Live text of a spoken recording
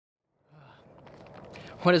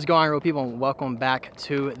What is going on, real people, and welcome back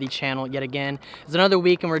to the channel yet again. It's another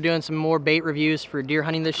week and we're doing some more bait reviews for deer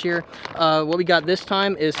hunting this year. What we got this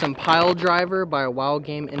time is some pile driver by Wild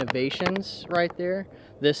Game Innovations right there.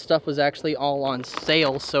 This stuff was actually all on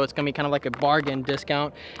sale, so it's gonna be kind of like a bargain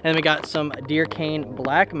discount. And we got some deer cane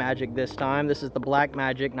black magic this time. This is the black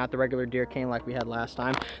magic, not the regular deer cane like we had last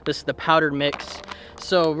time. This is the powdered mix.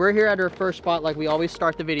 So we're here at our first spot like we always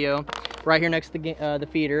start the video, right here next to the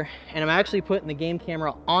feeder. And I'm actually putting the game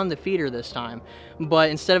camera on the feeder this time.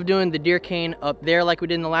 But instead of doing the deer cane up there like we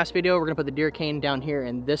did in the last video, we're gonna put the deer cane down here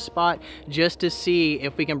in this spot just to see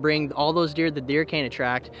if we can bring all those deer the deer cane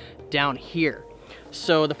attract down here.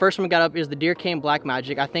 So the first one we got up is the deer cane black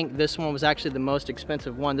magic. I think this one was actually the most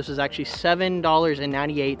expensive one. This was actually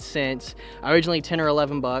 $7.98, originally 10 or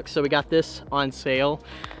 11 bucks. So we got this on sale.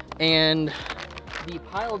 And the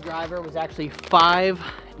pile driver was actually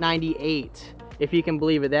 $5.98. If you can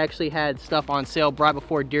believe it. They actually had stuff on sale right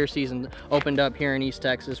before deer season opened up here in East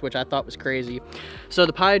Texas, which I thought was crazy. So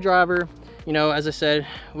the pile driver, you know, as I said,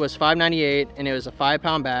 was $5.98, and it was a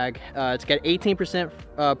 5-pound bag. It's got 18%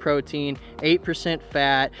 protein, 8%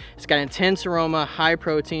 fat. It's got intense aroma, high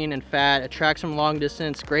protein and fat, attracts from long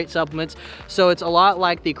distance, great supplements. So it's a lot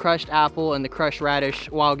like the crushed apple and the crushed radish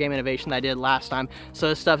Wild Game Innovation that I did last time. So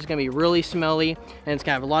this stuff is gonna be really smelly, and it's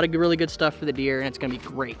gonna have a lot of really good stuff for the deer, and it's gonna be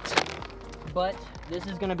great. But this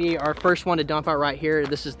is gonna be our first one to dump out right here.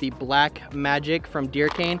 This is the black magic from deer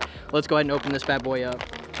cane. Let's go ahead and open this bad boy up.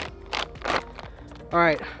 All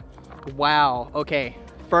right, wow, okay,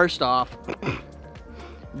 first off,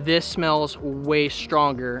 this smells way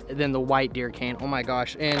stronger than the white deer cane. Oh my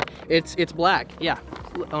gosh, and it's black, yeah.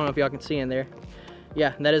 I don't know if y'all can see in there.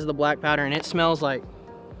 Yeah, that is the black powder, and it smells like,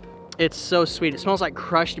 it's so sweet. It smells like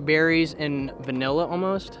crushed berries and vanilla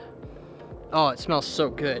almost. Oh, it smells so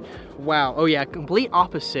good. Wow, oh yeah, complete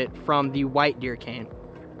opposite from the white deer cane.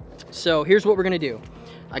 So here's what we're gonna do.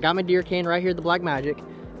 I got my deer cane right here, the black magic.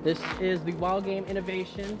 This is the Wild Game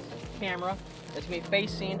Innovations camera. It's gonna be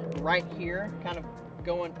facing right here, kind of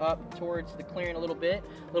going up towards the clearing a little bit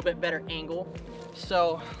better angle.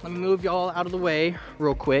 So let me move y'all out of the way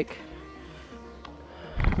real quick.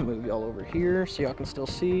 Move y'all over here so y'all can still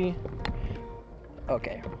see.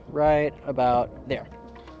 Okay, right about there.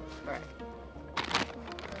 All right.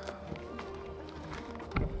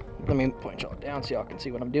 Let me point y'all down so y'all can see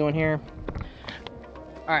what I'm doing here.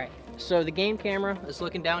 All right. So the game camera is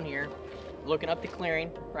looking down here, looking up the clearing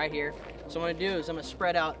right here. So what I'm gonna do is I'm gonna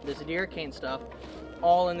spread out this deer cane stuff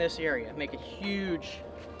all in this area. Make a huge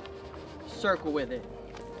circle with it.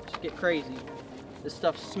 Just get crazy. This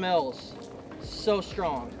stuff smells so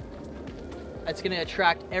strong. It's gonna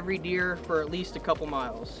attract every deer for at least a couple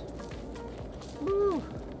miles. Woo!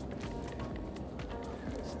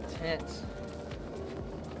 It's intense.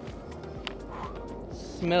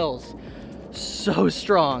 Smells so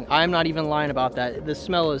strong. I'm not even lying about that. The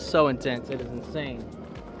smell is so intense. It is insane.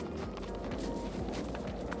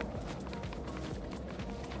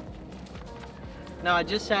 Now, I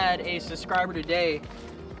just had a subscriber today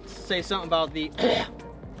say something about the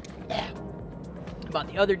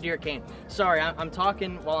about the other deer cane. Sorry, I'm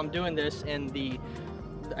talking while I'm doing this, and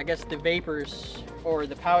I guess the vapors or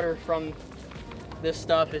the powder from this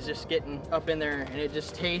stuff is just getting up in there, and it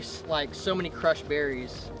just tastes like so many crushed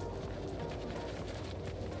berries.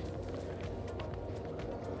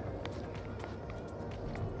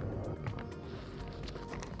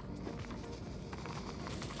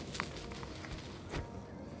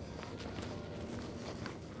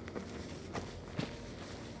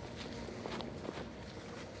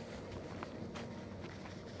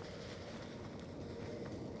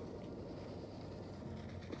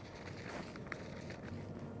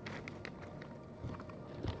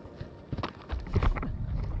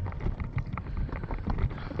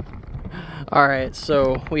 All right,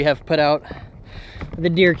 so we have put out the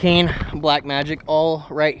deer cane black magic all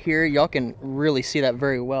right here. Y'all can really see that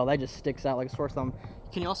very well. That just sticks out like a sore thumb.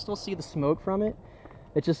 Can y'all still see the smoke from it?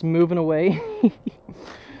 It's just moving away.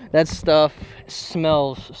 That stuff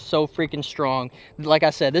smells so freaking strong. Like I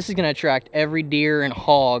said, this is gonna attract every deer and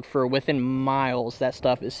hog for within miles. That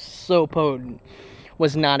stuff is so potent.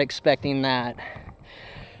 Was not expecting that.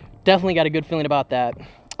 Definitely got a good feeling about that.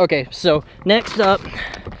 Okay, so next up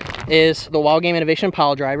is the Wild Game Innovation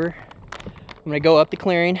pile driver. I'm gonna go up the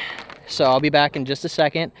clearing, so I'll be back in just a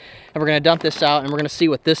second, and we're gonna dump this out, and we're gonna see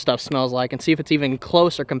what this stuff smells like and see if it's even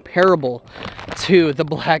close or comparable to the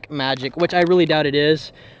black magic, which I really doubt it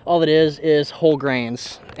is. All it is whole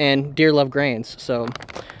grains, and deer love grains, so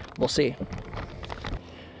we'll see.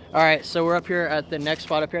 All right, so we're up here at the next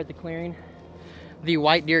spot up here at the clearing. The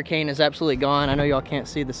white deer cane is absolutely gone. I know y'all can't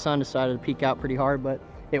see, the sun decided to peek out pretty hard, but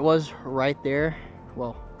it was right there.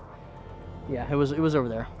 Well, yeah, it was over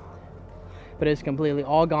there. But it's completely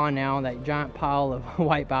all gone now. That giant pile of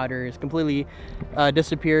white powder is completely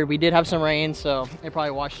disappeared. We did have some rain, so it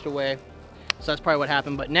probably washed away. So that's probably what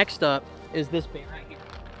happened. But next up is this bait right here.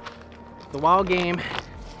 The Wild Game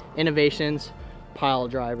Innovations pile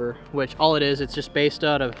driver, which all it is, it's just based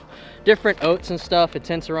out of different oats and stuff.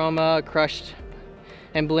 Intense aroma, crushed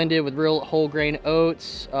and blended with real whole grain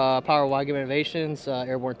oats. Power Wild Game Innovations,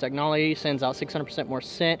 airborne technology, sends out 600% more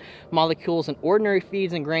scent molecules than ordinary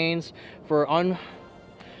feeds and grains for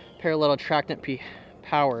unparalleled attractant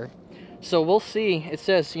power. So we'll see. It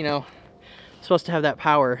says, you know, it's supposed to have that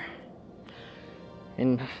power.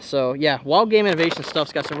 And so yeah, Wild Game Innovation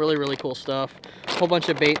stuff's got some really cool stuff, a whole bunch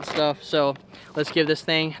of bait and stuff. So let's give this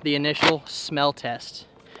thing the initial smell test.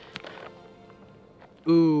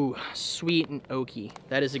 Ooh, sweet and oaky.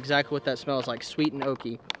 That is exactly what that smells like, sweet and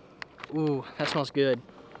oaky. Ooh, that smells good.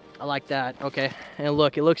 I like that. Okay, and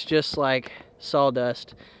look, it looks just like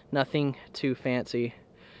sawdust, nothing too fancy,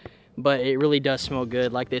 but it really does smell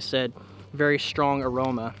good. Like they said, very strong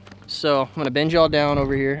aroma. So I'm gonna bend y'all down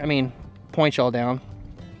over here. I mean, point y'all down.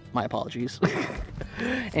 My apologies.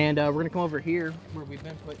 And we're gonna come over here where we've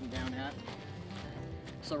been putting down at.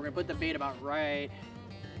 So we're gonna put the bait about right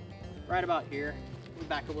about here.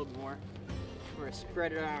 Back a little bit more. We're gonna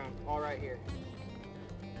spread it around all right here.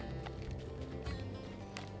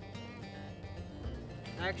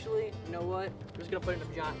 Actually, you know what? We're just gonna put it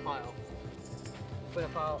in a giant pile. Put a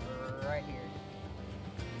pile right here.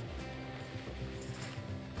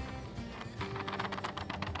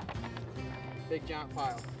 Big giant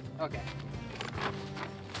pile. Okay.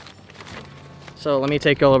 So let me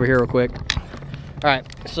take y'all over here real quick. All right,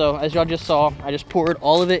 so as y'all just saw, I just poured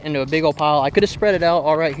all of it into a big old pile. I could have spread it out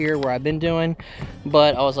all right here where I've been doing,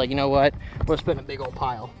 but I was like, you know what? We're just putting a big old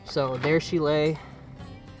pile. So there she lay.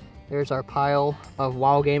 There's our pile of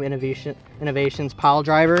Wild Game Innovations pile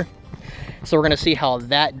driver. So we're gonna see how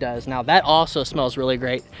that does. Now that also smells really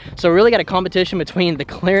great. So we really got a competition between the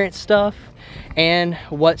clearance stuff and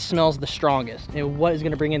what smells the strongest and what is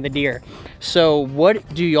gonna bring in the deer. So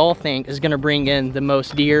what do y'all think is gonna bring in the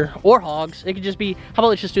most deer or hogs? It could just be, how about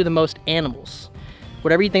let's just do the most animals?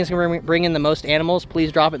 Whatever you think is gonna bring in the most animals,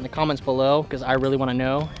 please drop it in the comments below because I really wanna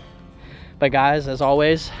know. But guys, as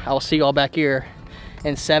always, I'll see y'all back here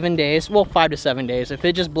in 7 days, well 5 to 7 days. If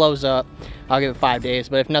it just blows up, I'll give it 5 days,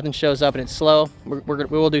 but if nothing shows up and it's slow, we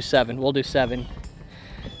will do 7. We'll do 7.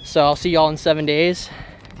 So I'll see y'all in 7 days.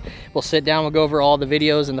 We'll sit down, we'll go over all the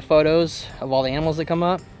videos and the photos of all the animals that come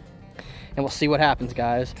up, and we'll see what happens,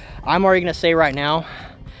 guys. I'm already gonna say right now,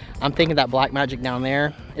 I'm thinking that black magic down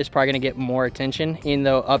there is probably gonna get more attention, even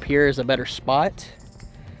though up here is a better spot.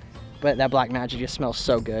 But that black magic just smells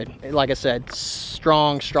so good. Like I said,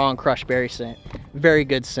 strong crushed berry scent. Very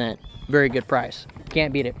good scent, very good price.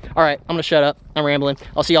 Can't beat it. All right, I'm gonna shut up. I'm rambling.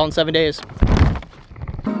 I'll see y'all in 7 days.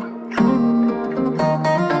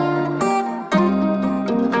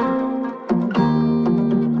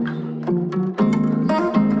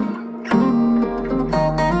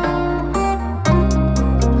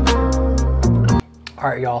 All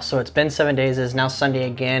right, y'all, so it's been 7 days. It is now Sunday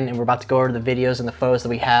again, and we're about to go over the videos and the photos that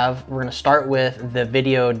we have. We're gonna start with the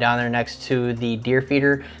video down there next to the deer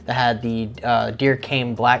feeder that had the deer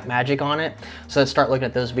cane black magic on it. So let's start looking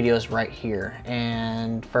at those videos right here.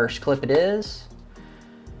 And first clip it is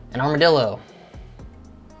an armadillo.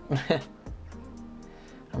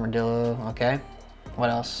 Armadillo, okay. What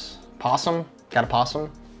else? Possum, got a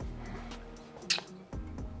possum.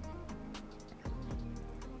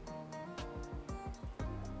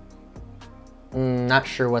 Not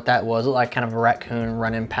sure what that was. It looked like kind of a raccoon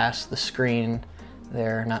running past the screen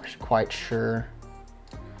there. Not quite sure.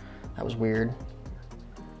 That was weird.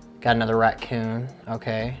 Got another raccoon.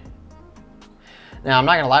 Okay. Now, I'm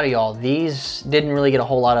not gonna lie to y'all. These didn't really get a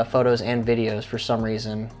whole lot of photos and videos for some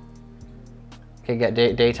reason. Okay, got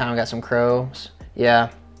daytime. Got some crows.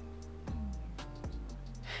 Yeah.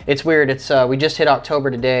 It's weird. It's we just hit October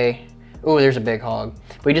today. Ooh, there's a big hog.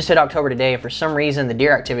 We just hit October today, and for some reason, the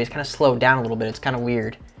deer activity has kind of slowed down a little bit. It's kind of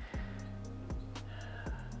weird.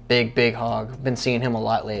 Big hog. Been seeing him a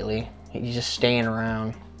lot lately. He's just staying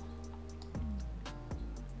around.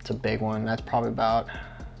 It's a big one. That's probably about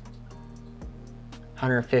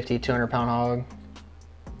 150, 200 pound hog.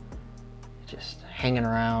 Just hanging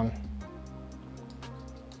around.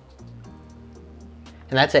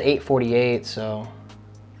 And that's at 8:48, so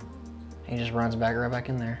he just runs right back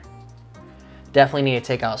in there. Definitely need to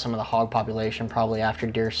take out some of the hog population probably after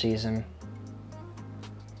deer season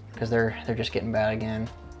because they're just getting bad again.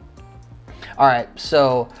 All right,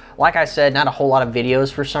 so like I said, not a whole lot of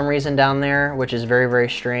videos for some reason down there, which is very, very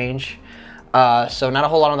strange. So not a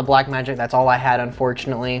whole lot on the Blackmagic. That's all I had,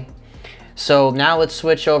 unfortunately. So now let's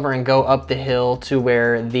switch over and go up the hill to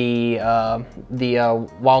where the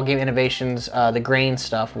Wild Game Innovations, the grain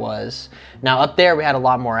stuff was. Now up there we had a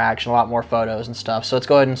lot more action, a lot more photos and stuff. So let's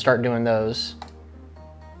go ahead and start doing those.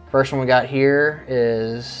 First one we got here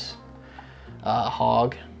is a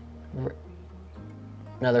hog.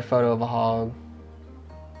 Another photo of a hog.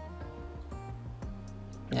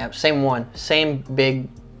 Yeah, same one. Same big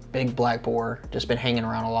black boar. Just been hanging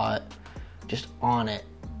around a lot. Just on it.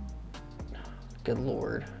 Good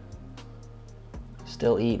Lord.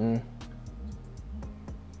 Still eating.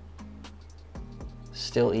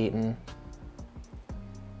 Still eating.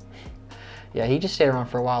 Yeah, he just stayed around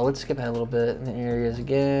for a while. Let's skip ahead a little bit. And here he is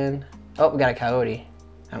again. Oh, we got a coyote.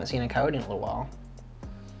 Haven't seen a coyote in a little while.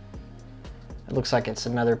 It looks like it's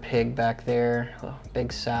another pig back there. Oh,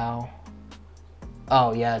 big sow.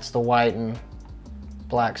 Oh yeah, it's the white and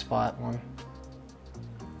black spot one.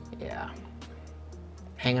 Yeah.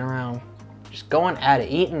 Hanging around. Just going at it,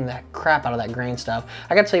 eating the crap out of that grain stuff.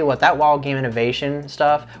 I gotta tell you what, that Wild Game Innovation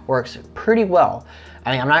stuff works pretty well.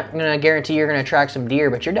 I mean, I'm not gonna guarantee you're gonna attract some deer,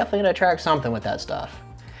 but you're definitely gonna attract something with that stuff.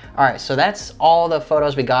 All right, so that's all the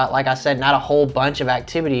photos we got. Like I said, not a whole bunch of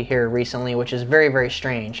activity here recently, which is very, very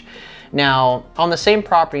strange. Now, on the same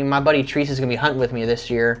property, my buddy Treese is gonna be hunting with me this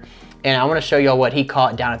year, and I wanna show y'all what he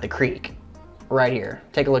caught down at the creek, right here.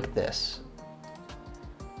 Take a look at this.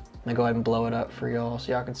 I'm gonna go ahead and blow it up for y'all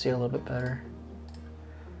so y'all can see it a little bit better.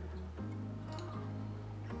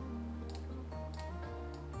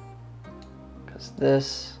 Because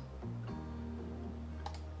this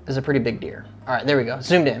is a pretty big deer. All right, there we go,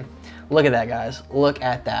 zoomed in. Look at that, guys, look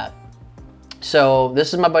at that. So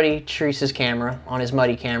this is my buddy Treese's camera on his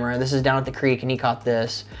muddy camera. This is down at the creek and he caught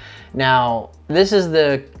this. Now, this is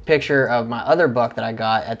the picture of my other buck that I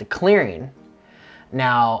got at the clearing.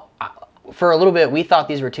 Now, for a little bit, we thought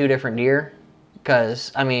these were two different deer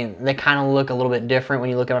because, I mean, they kind of look a little bit different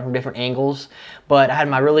when you look at them from different angles. But I had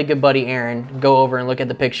my really good buddy Aaron go over and look at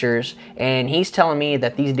the pictures, and he's telling me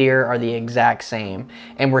that these deer are the exact same.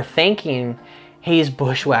 And we're thinking he's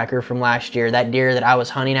Bushwhacker from last year, that deer that I was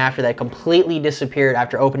hunting after that completely disappeared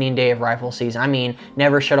after opening day of rifle season. I mean,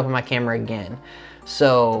 never showed up on my camera again.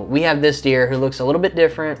 So we have this deer who looks a little bit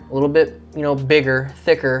different, a little bit, you know, bigger,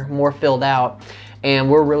 thicker, more filled out. And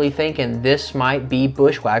we're really thinking this might be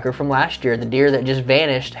Bushwhacker from last year. The deer that just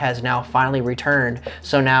vanished has now finally returned.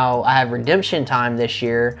 So now I have redemption time this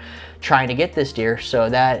year trying to get this deer. So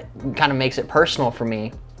that kind of makes it personal for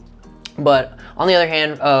me. But on the other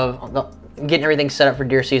hand, getting everything set up for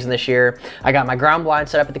deer season this year, I got my ground blind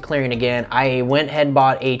set up at the clearing again. I went ahead and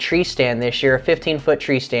bought a tree stand this year, a 15-foot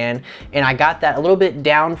tree stand, and I got that a little bit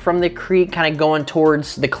down from the creek, kind of going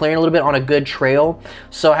towards the clearing a little bit on a good trail.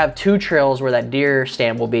 So I have two trails where that deer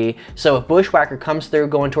stand will be. So if Bushwhacker comes through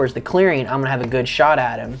going towards the clearing, I'm gonna have a good shot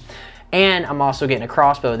at him. And I'm also getting a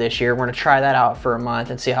crossbow this year. We're gonna try that out for a month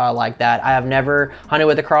and see how I like that. I have never hunted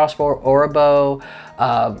with a crossbow or a bow.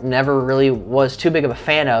 Never really was too big of a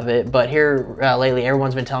fan of it, but here lately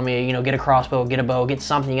everyone's been telling me, you know, get a crossbow, get a bow, get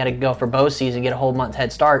something. You gotta go for bow season, get a whole month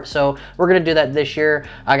head start. So we're gonna do that this year.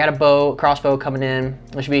 I got a crossbow coming in.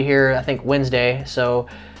 It should be here, I think, Wednesday. So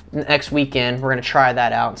next weekend, we're gonna try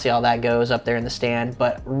that out and see how that goes up there in the stand.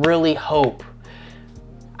 But really hope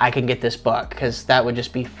I can get this buck, because that would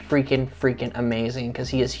just be freaking amazing, because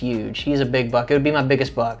he is huge. He's a big buck. It would be my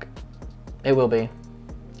biggest buck. It will be,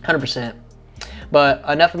 100%. But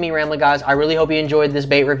enough of me rambling, guys. I really hope you enjoyed this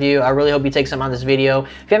bait review. I really hope you take something out of this video. If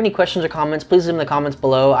you have any questions or comments, please leave them in the comments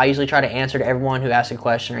below. I usually try to answer to everyone who asks a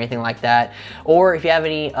question or anything like that. Or if you have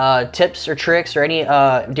any tips or tricks or any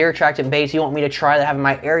deer attractant baits you want me to try that I have in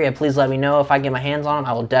my area, please let me know. If I get my hands on them,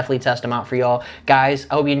 I will definitely test them out for y'all. Guys,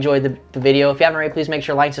 I hope you enjoyed the video. If you haven't already, please make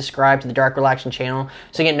sure to like and subscribe to the Dark Relaxing channel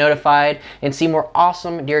so you get notified and see more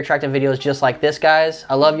awesome deer attractant videos just like this, guys.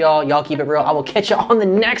 I love y'all. Y'all keep it real. I will catch you on the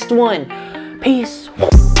next one. Peace.